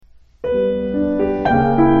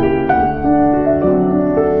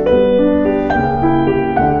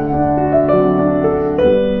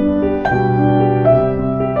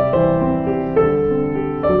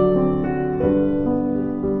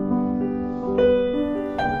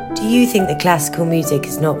Do you think that classical music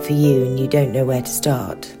is not for you and you don't know where to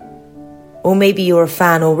start? Or maybe you're a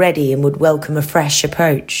fan already and would welcome a fresh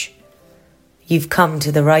approach. You've come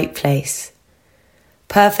to the right place.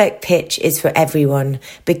 Perfect Pitch is for everyone,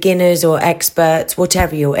 beginners or experts,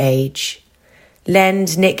 whatever your age.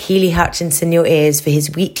 Lend Nick Healy-Hutchinson your ears for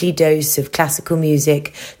his weekly dose of classical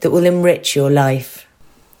music that will enrich your life.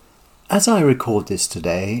 As I record this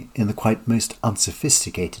today, in the quite most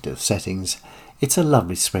unsophisticated of settings, it's a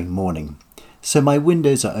lovely spring morning, so my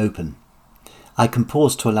windows are open. I can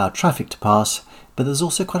pause to allow traffic to pass, but there's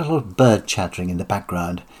also quite a lot of bird chattering in the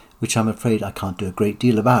background, which I'm afraid I can't do a great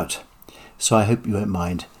deal about, so I hope you won't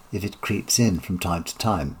mind if it creeps in from time to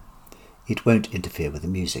time. It won't interfere with the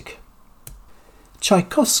music.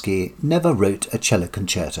 Tchaikovsky never wrote a cello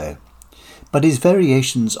concerto, but his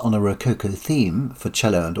variations on a Rococo theme for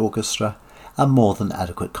cello and orchestra are more than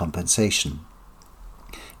adequate compensation.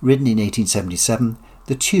 Written in 1877,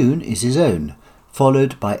 the tune is his own,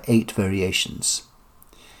 followed by 8 variations.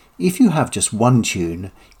 If you have just one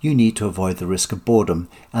tune, you need to avoid the risk of boredom,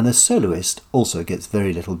 and the soloist also gets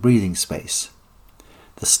very little breathing space.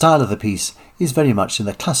 The style of the piece is very much in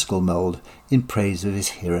the classical mould, in praise of his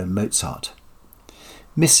hero Mozart.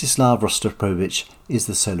 Mstislav Rostropovich is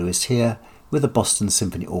the soloist here, with the Boston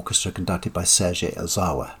Symphony Orchestra conducted by Sergei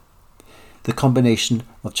Ozawa. The combination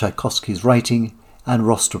of Tchaikovsky's writing and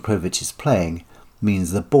Rostropovich's playing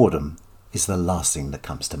means that boredom is the last thing that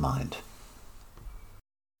comes to mind.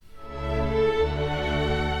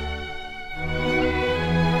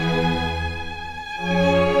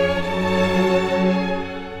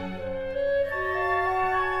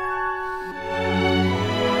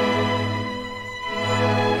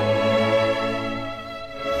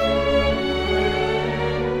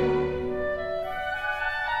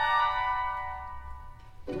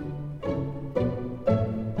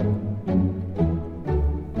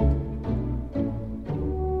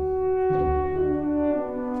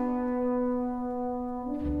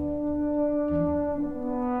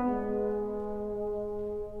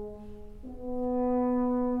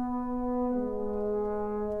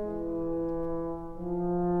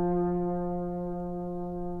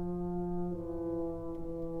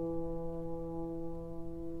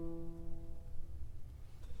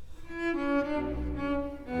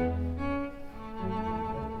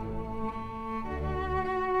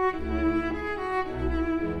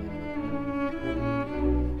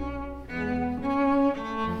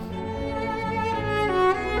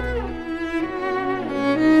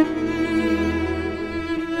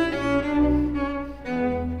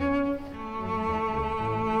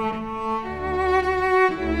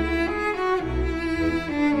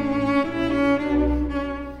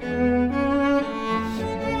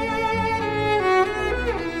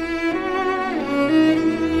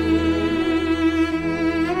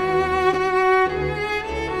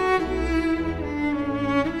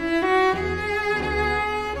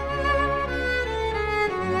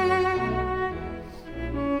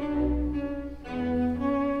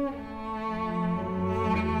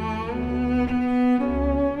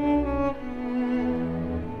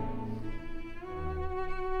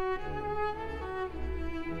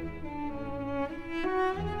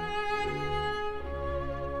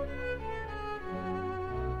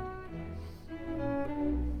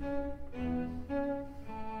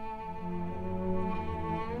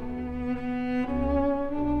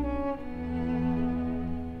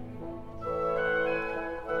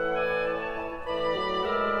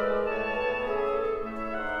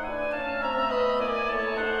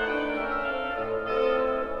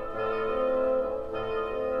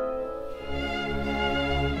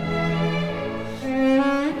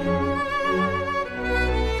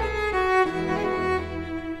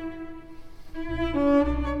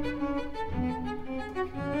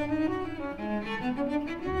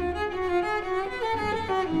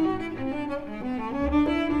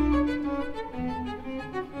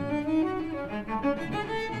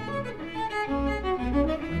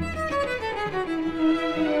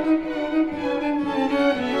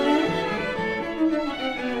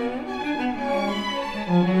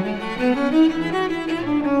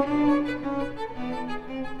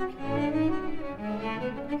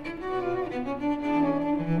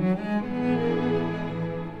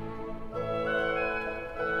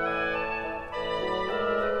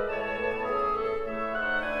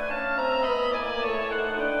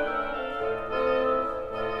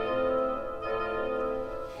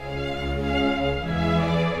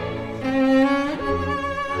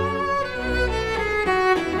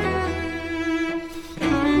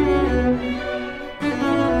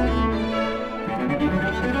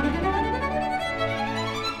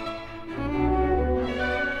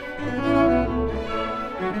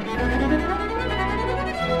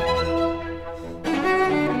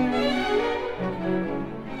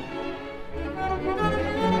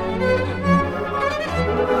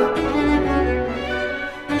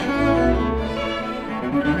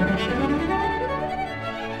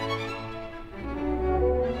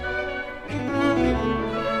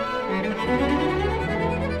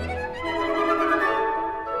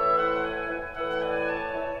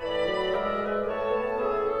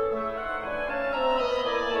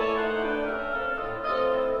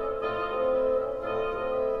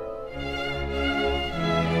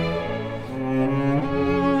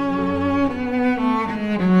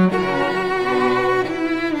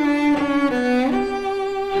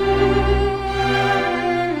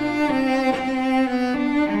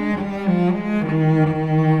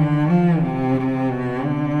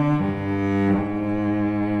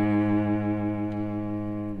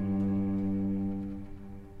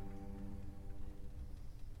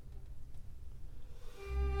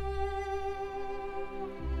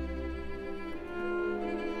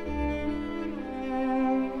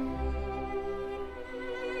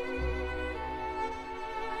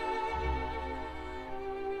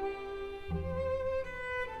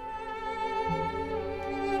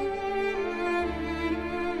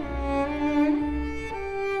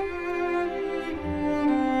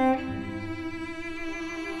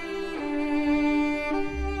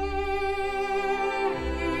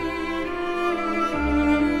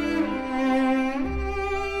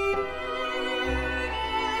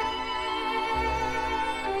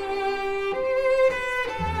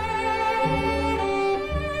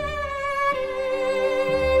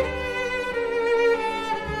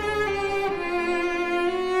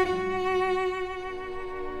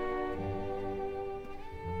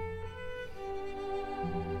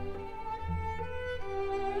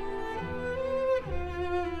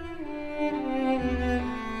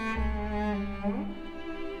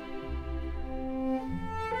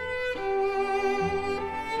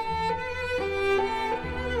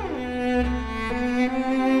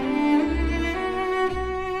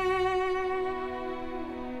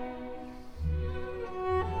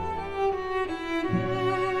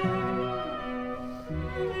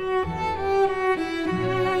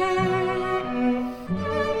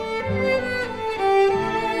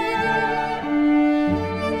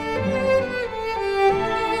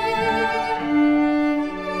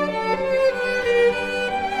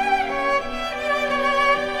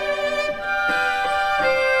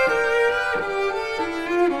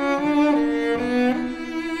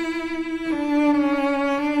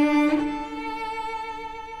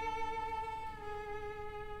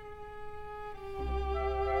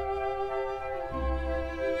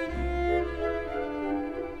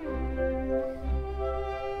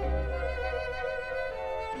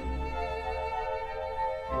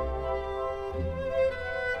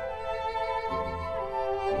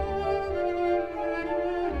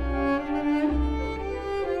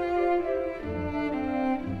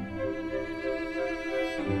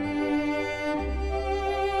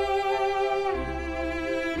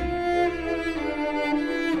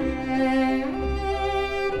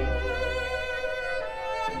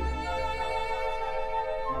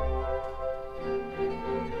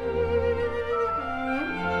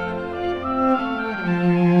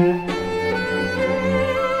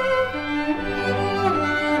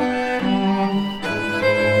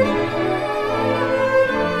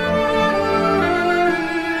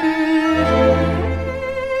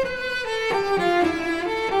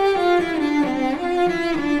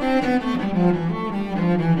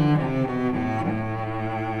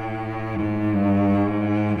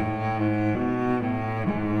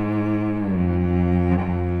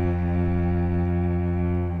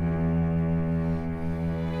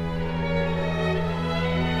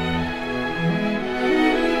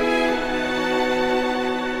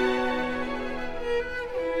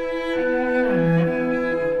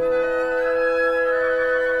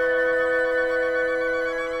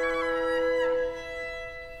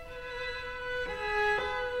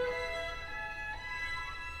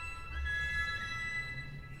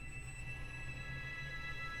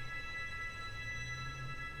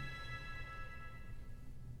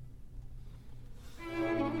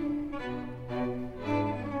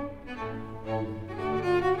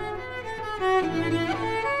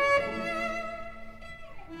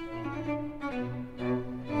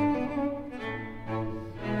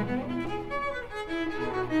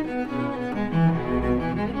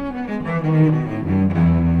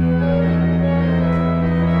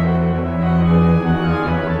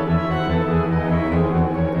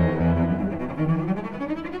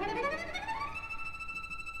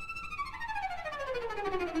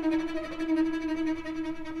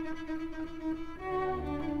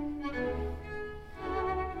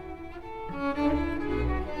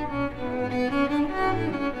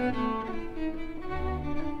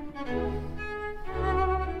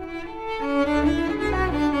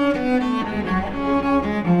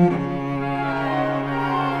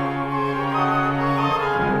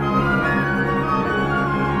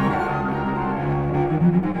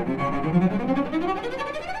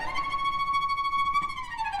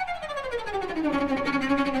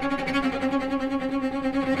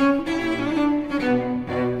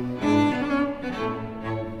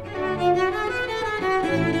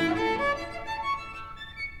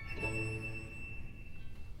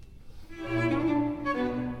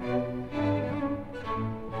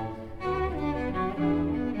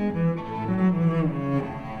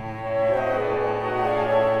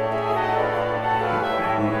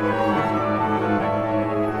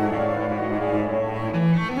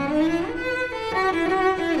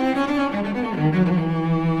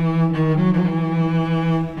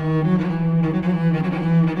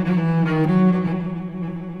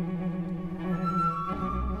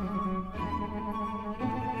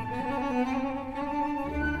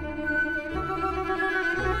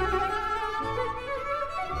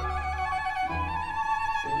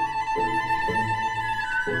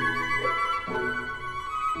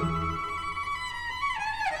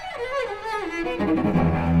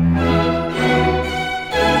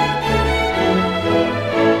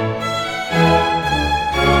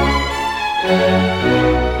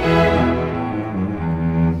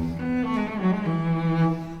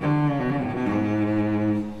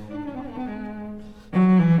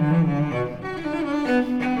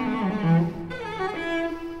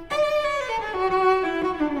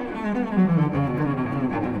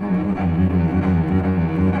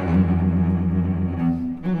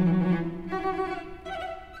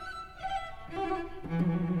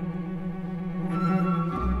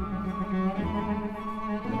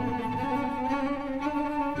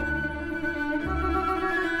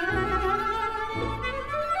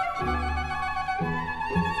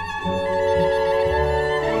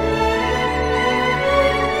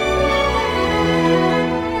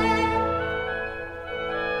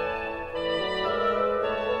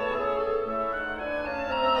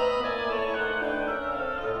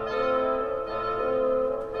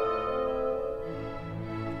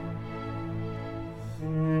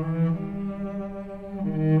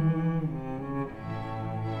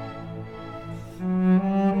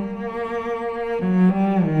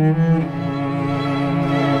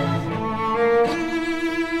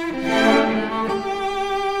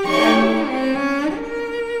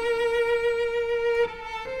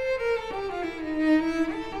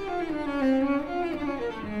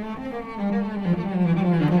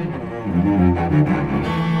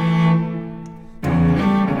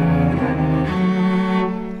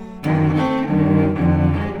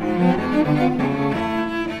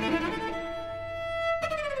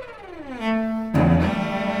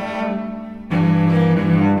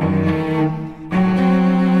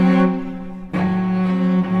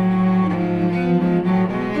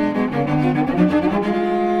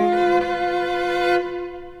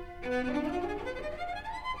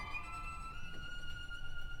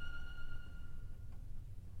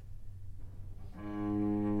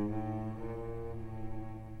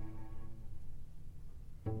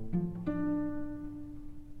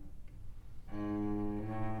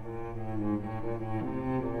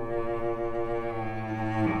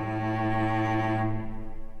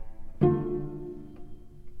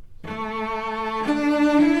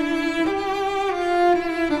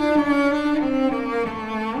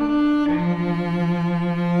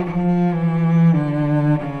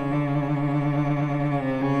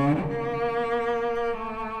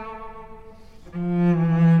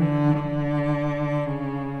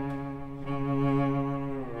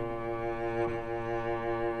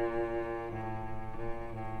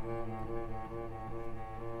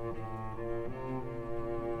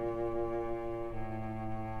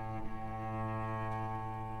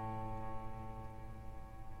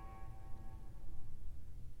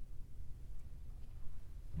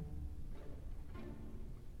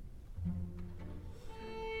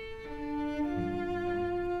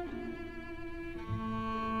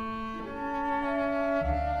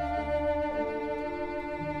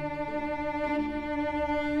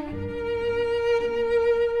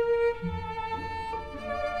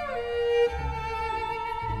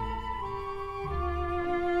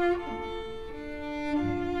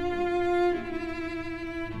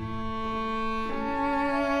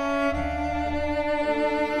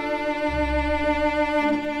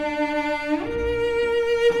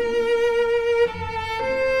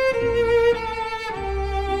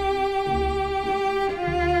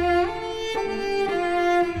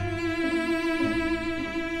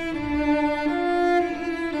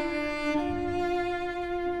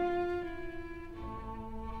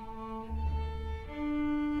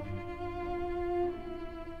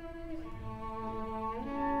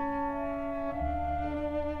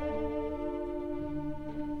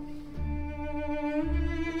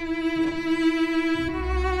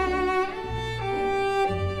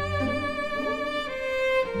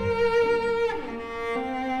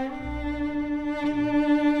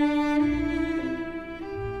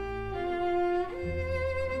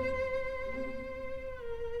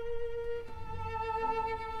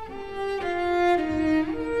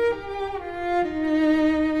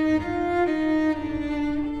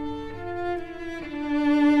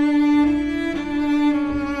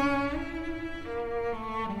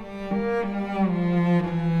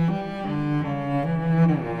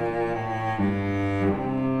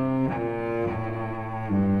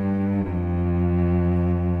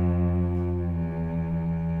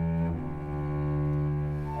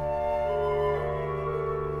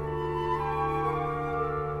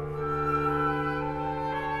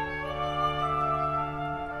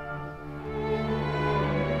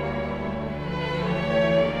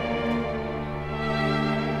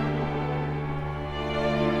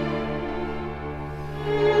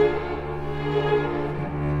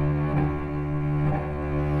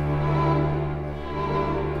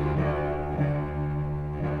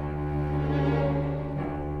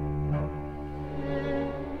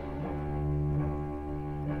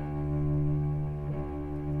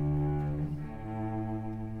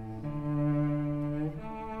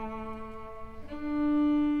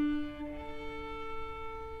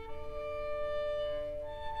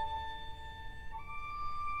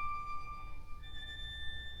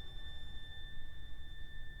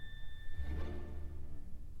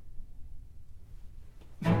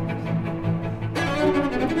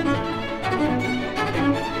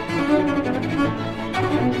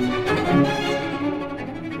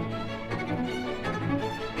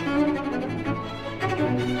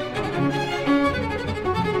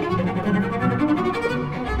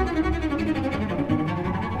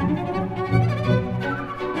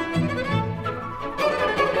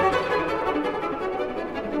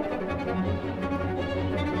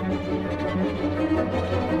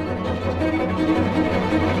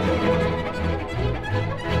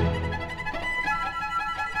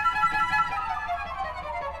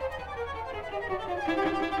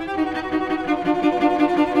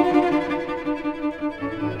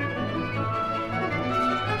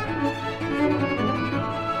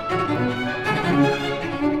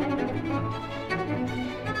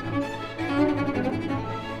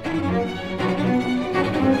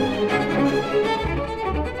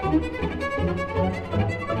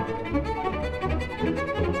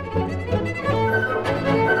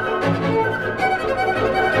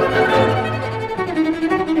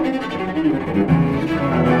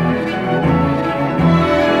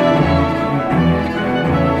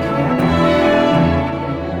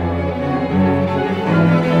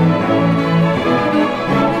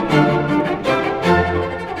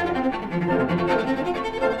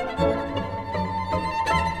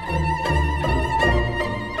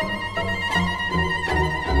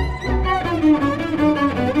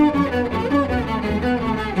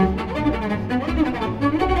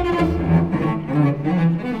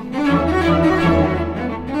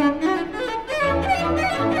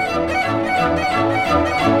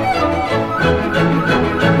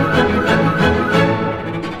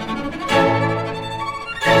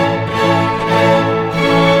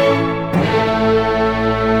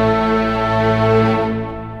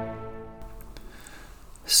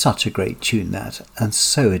 Such a great tune that, and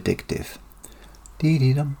so addictive.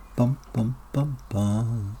 Dee-dee-dum, bum, bum, bum,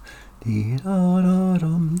 bum.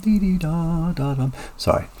 Dee-da-da-dum, dee-dee-da-da-dum.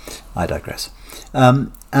 Sorry, I digress.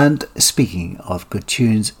 And speaking of good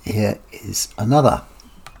tunes, here is another.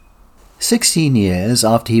 16 years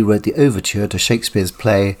after he wrote the overture to Shakespeare's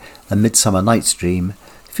play A Midsummer Night's Dream,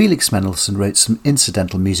 Felix Mendelssohn wrote some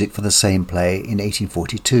incidental music for the same play in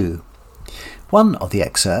 1842. One of the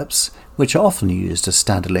excerpts, which are often used as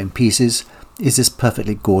standalone pieces, is this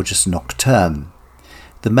perfectly gorgeous nocturne.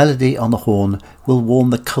 The melody on the horn will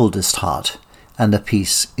warm the coldest heart, and the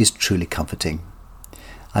piece is truly comforting.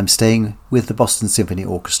 I'm staying with the Boston Symphony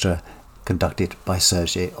Orchestra, conducted by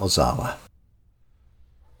Sergei Ozawa.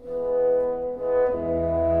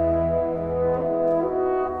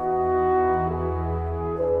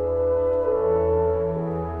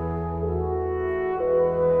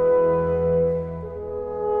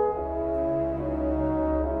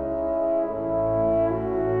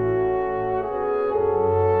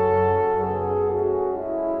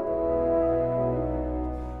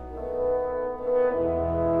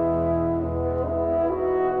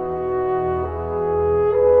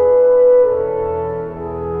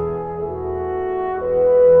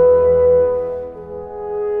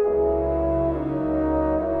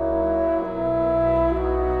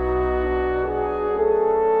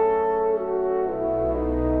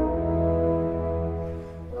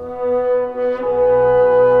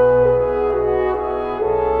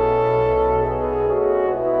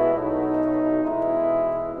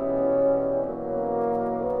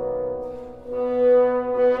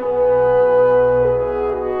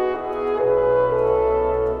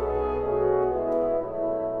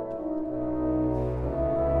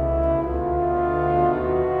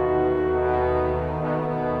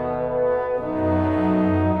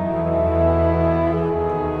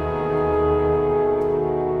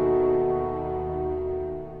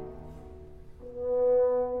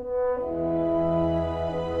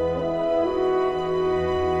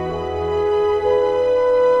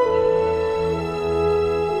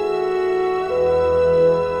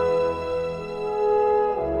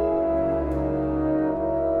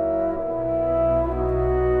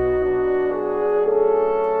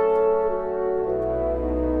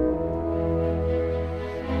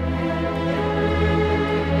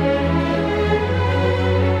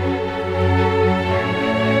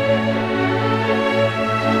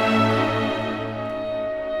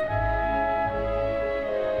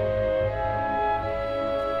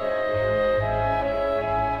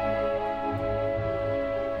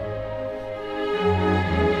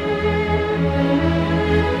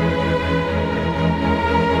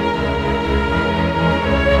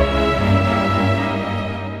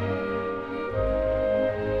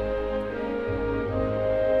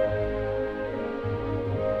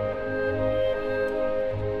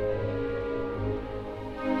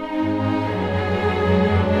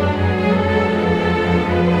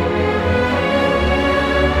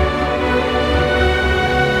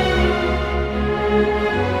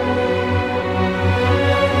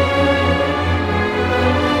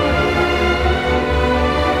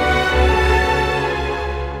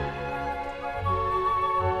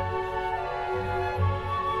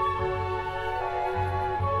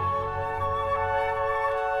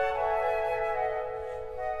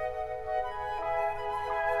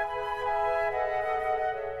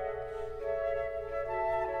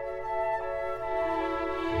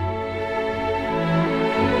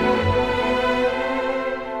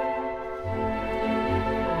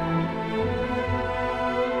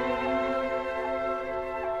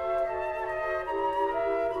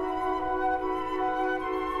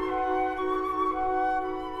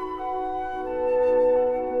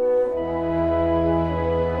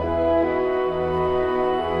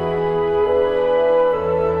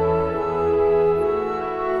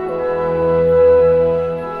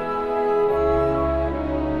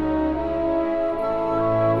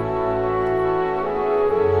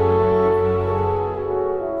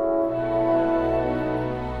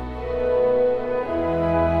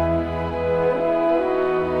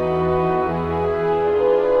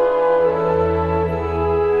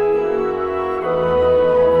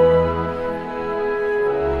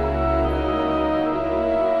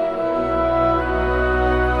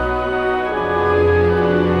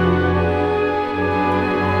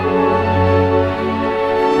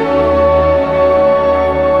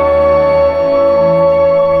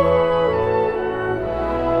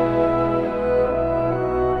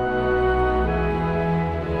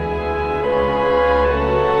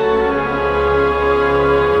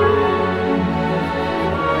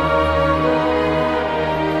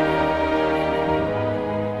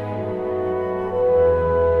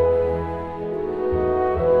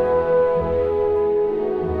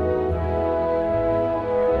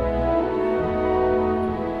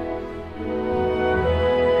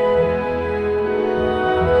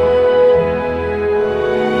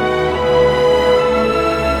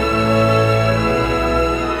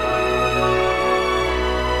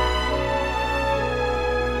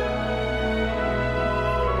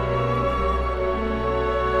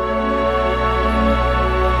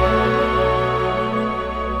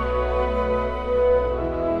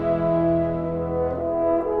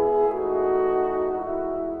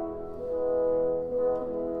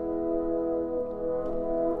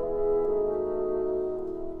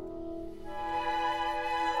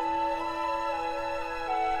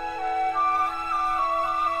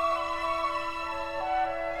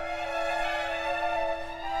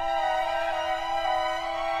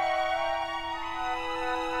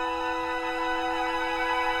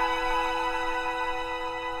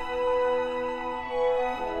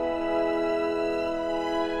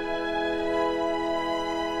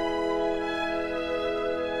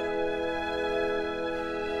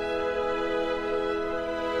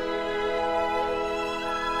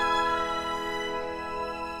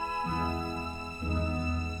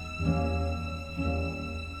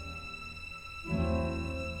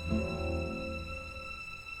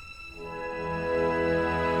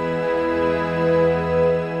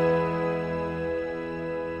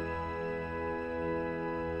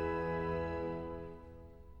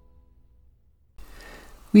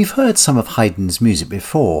 We've heard some of Haydn's music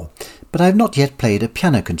before, but I've not yet played a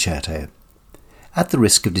piano concerto. At the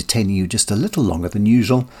risk of detaining you just a little longer than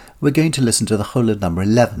usual, we're going to listen to the whole of number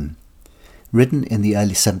 11. Written in the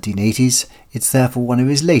early 1780s, it's therefore one of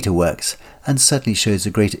his later works, and certainly shows a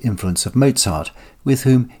great influence of Mozart, with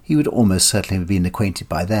whom he would almost certainly have been acquainted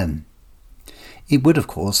by then. It would, of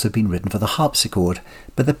course, have been written for the harpsichord,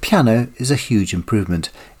 but the piano is a huge improvement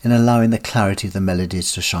in allowing the clarity of the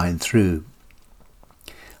melodies to shine through.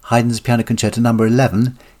 Haydn's Piano Concerto No.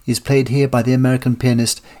 11 is played here by the American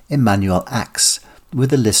pianist Emanuel Ax with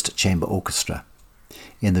the Liszt Chamber Orchestra,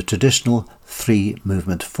 in the traditional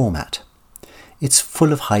 3-movement format. It's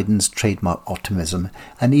full of Haydn's trademark optimism,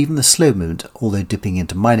 and even the slow movement, although dipping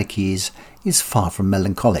into minor keys, is far from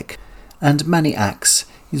melancholic, and Manny Ax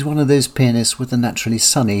is one of those pianists with a naturally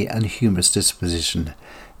sunny and humorous disposition,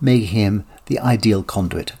 making him the ideal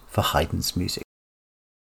conduit for Haydn's music.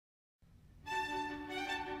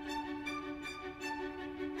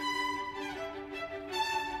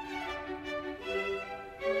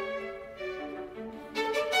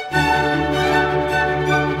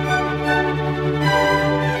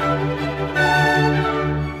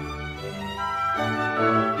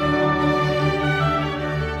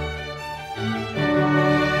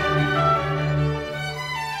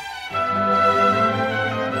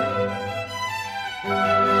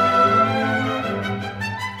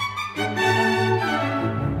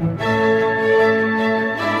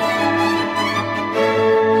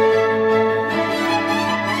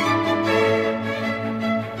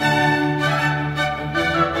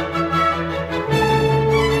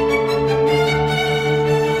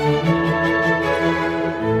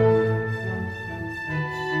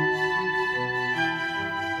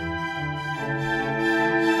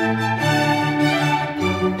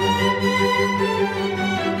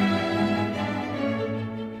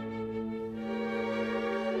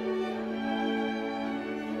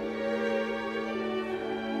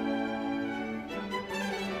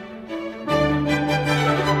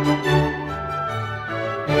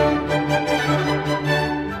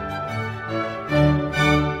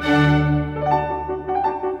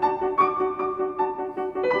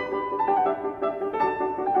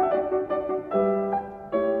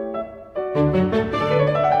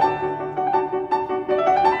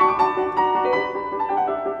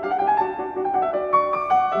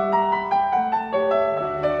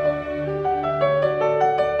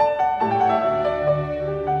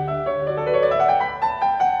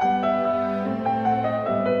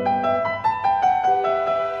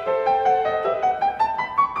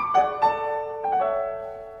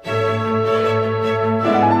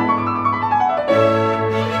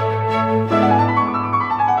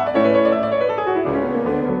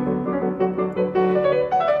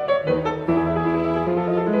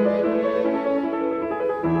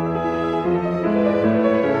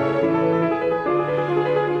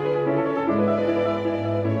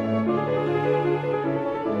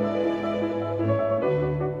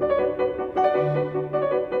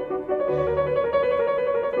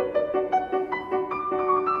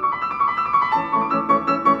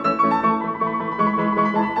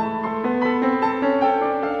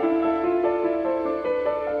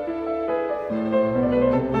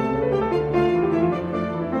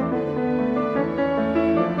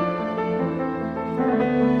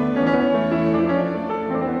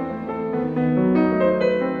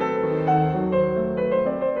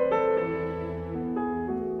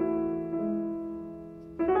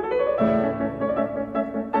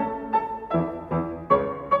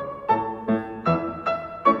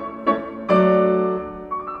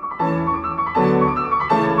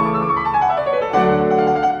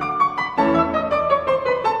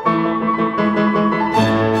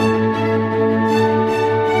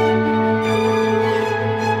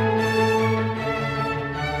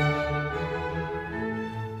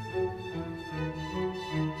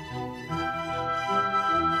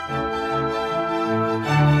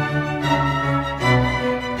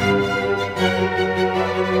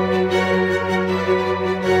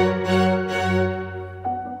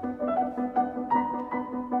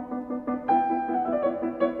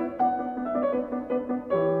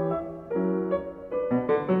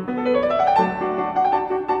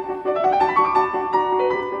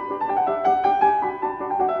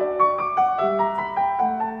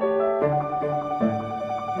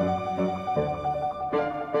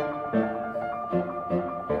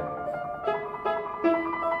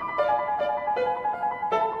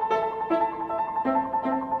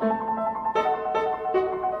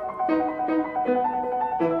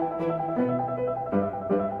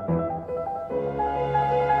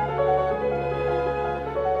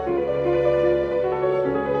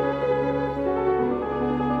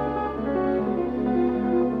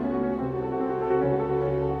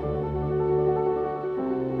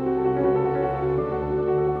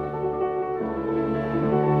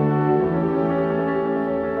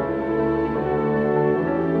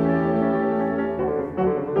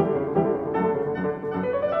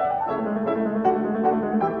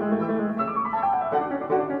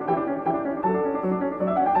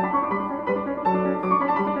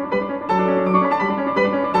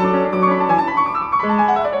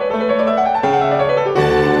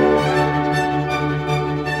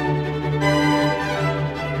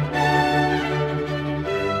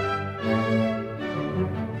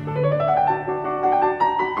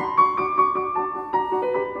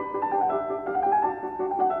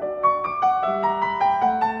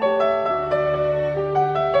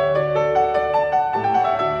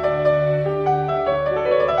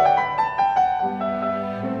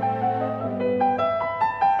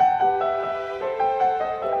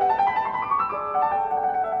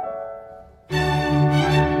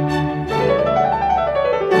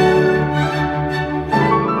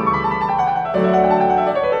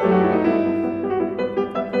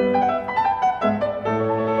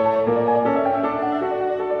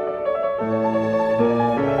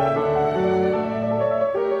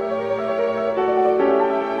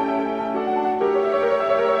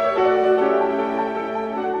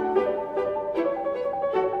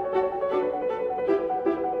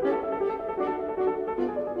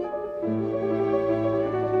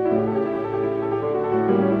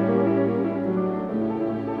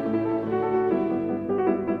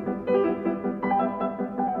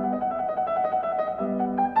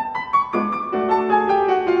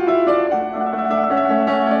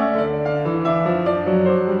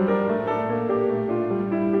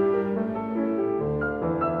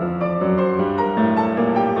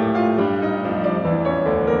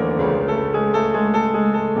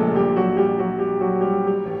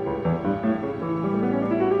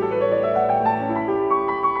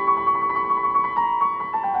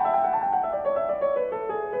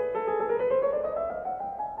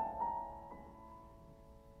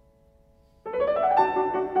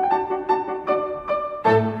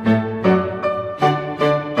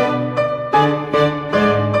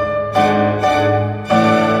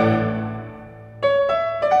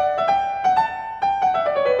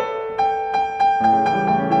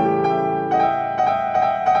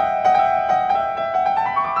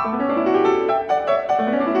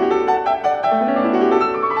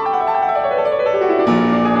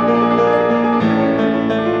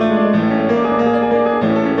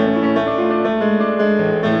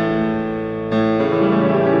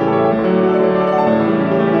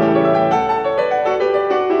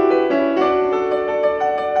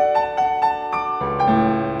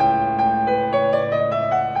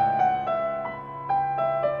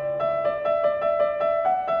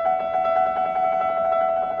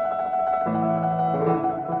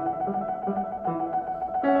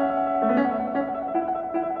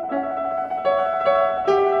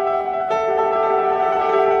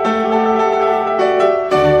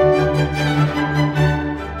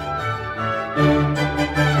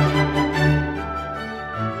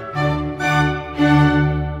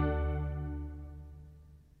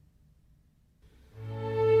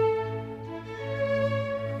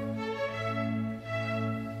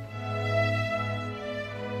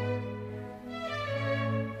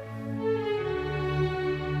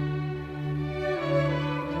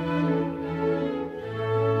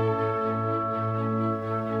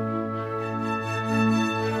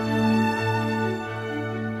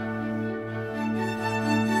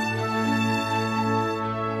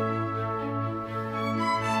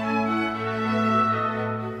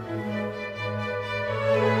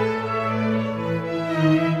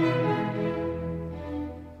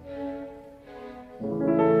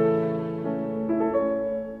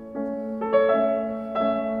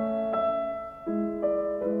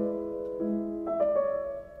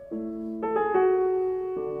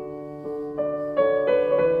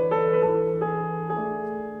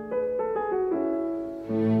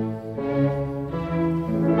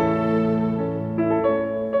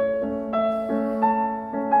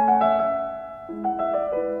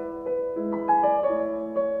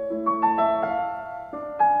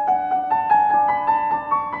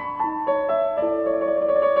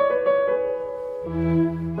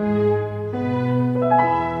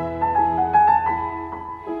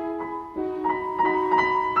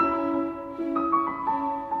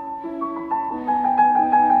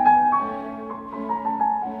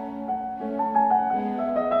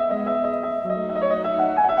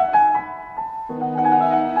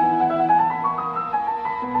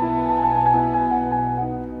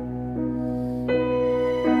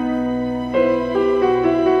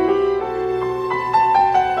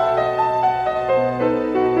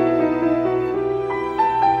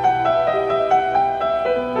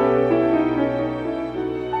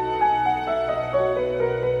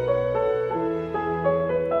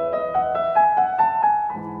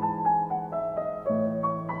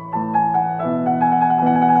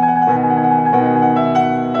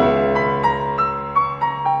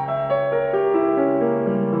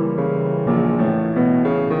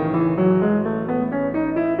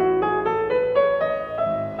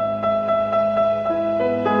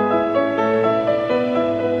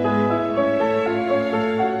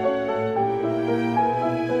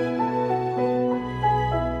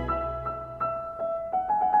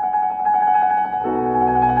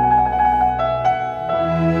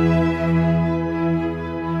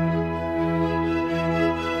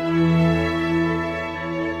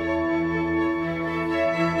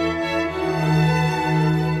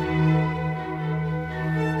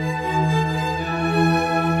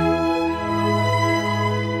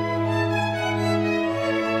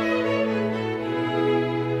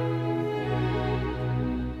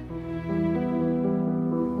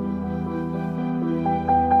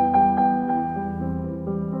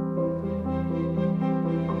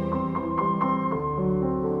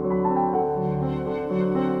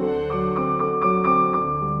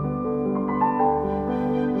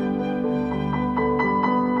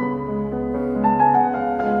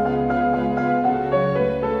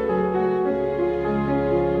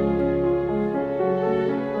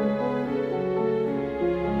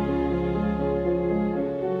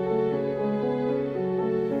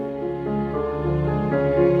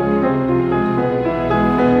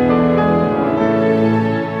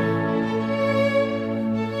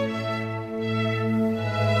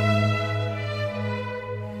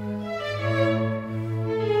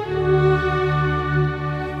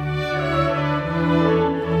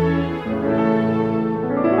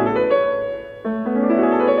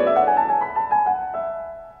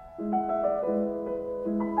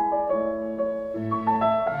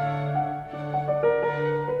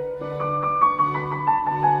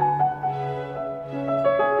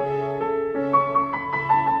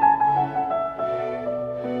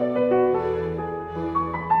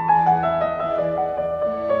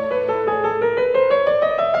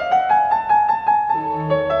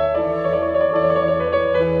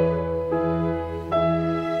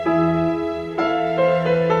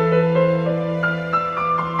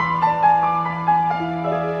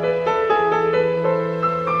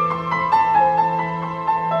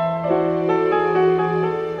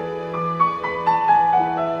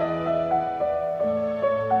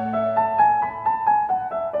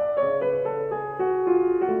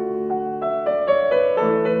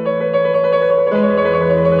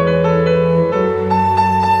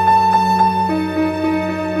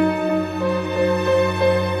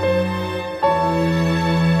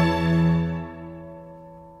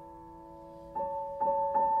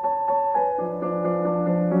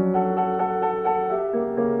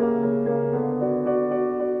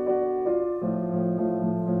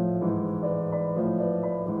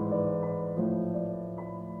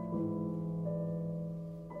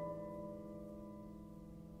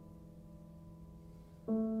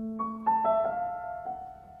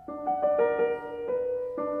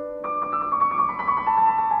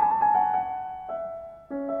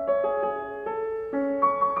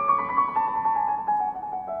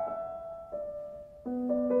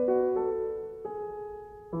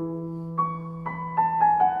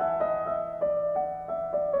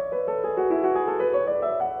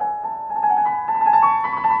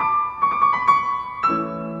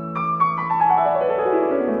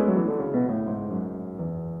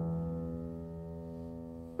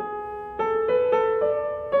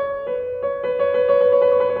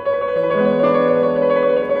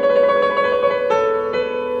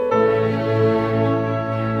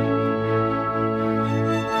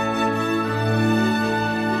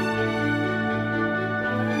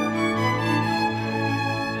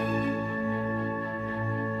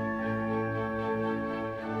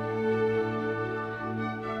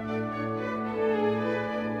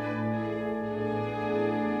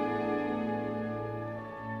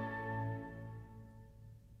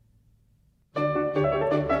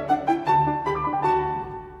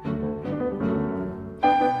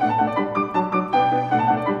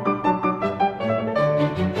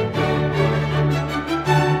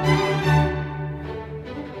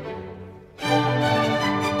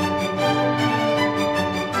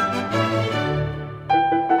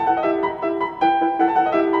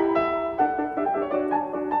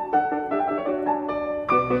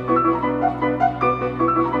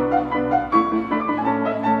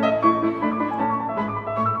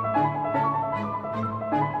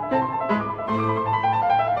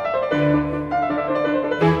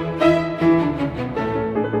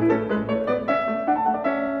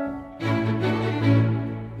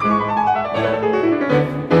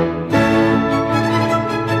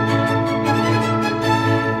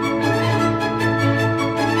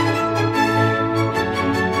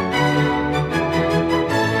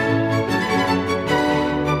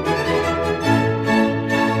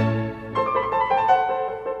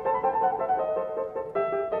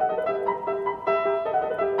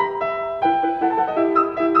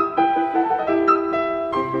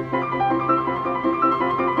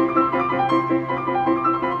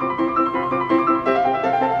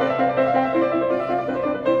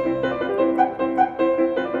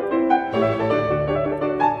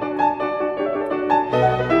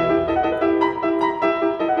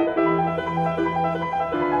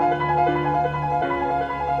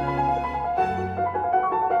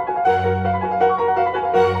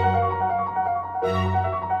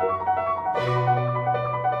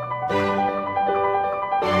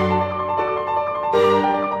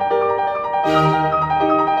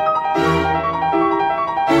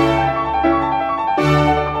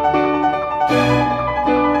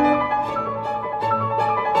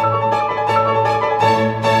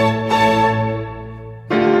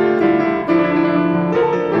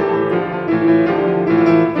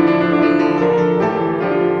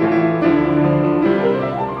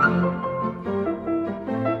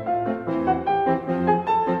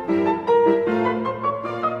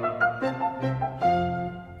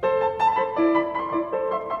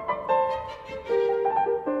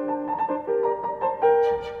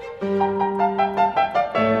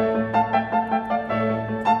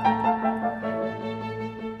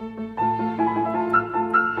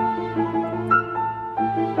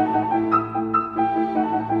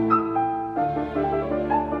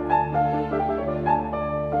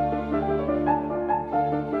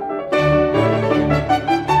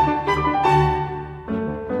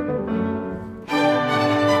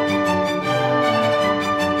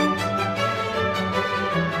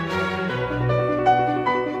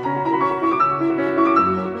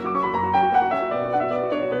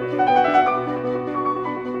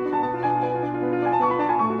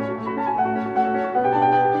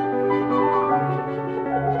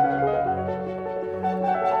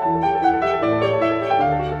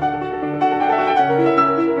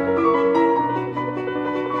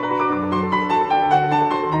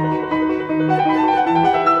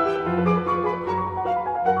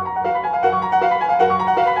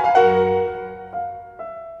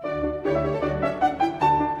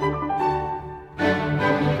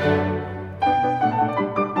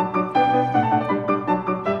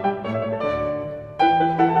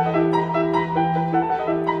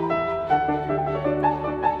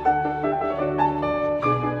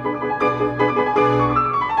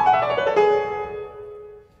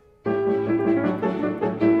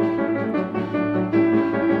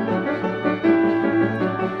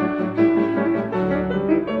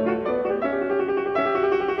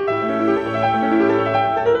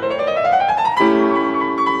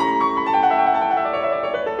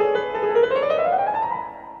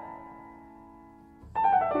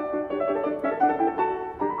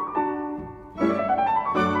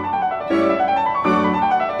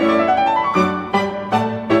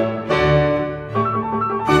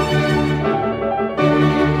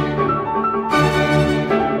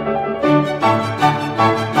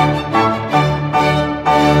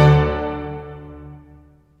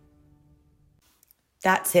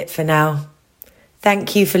 That's it for now.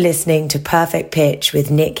 Thank you for listening to Perfect Pitch with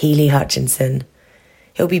Nick Healy-Hutchinson.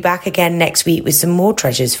 He'll be back again next week with some more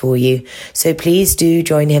treasures for you, so please do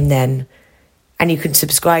join him then. And you can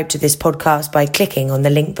subscribe to this podcast by clicking on the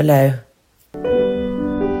link below.